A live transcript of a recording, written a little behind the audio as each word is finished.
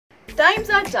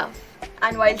Times are tough,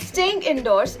 and while staying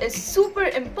indoors is super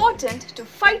important to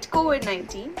fight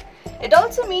COVID-19, it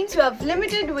also means you have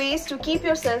limited ways to keep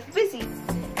yourself busy,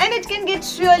 and it can get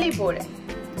really boring.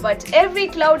 But every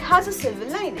cloud has a silver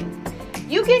lining.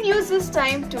 You can use this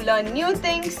time to learn new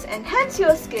things, enhance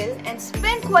your skill, and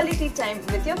spend quality time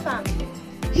with your family.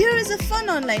 Here is a fun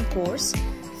online course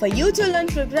for you to learn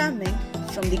programming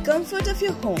from the comfort of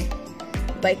your home.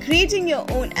 By creating your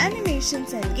own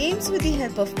animations and games with the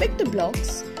help of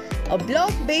PictoBlox, a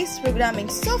block-based programming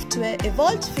software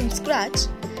evolved from scratch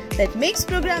that makes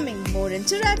programming more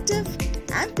interactive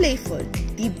and playful.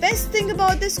 The best thing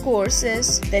about this course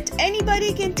is that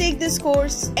anybody can take this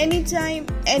course anytime,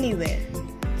 anywhere,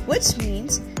 which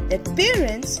means that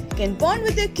parents can bond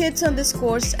with their kids on this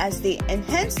course as they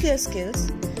enhance their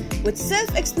skills with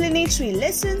self-explanatory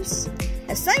lessons,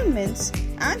 assignments,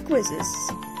 and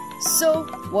quizzes. So,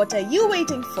 what are you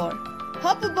waiting for?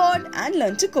 Hop aboard and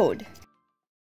learn to code.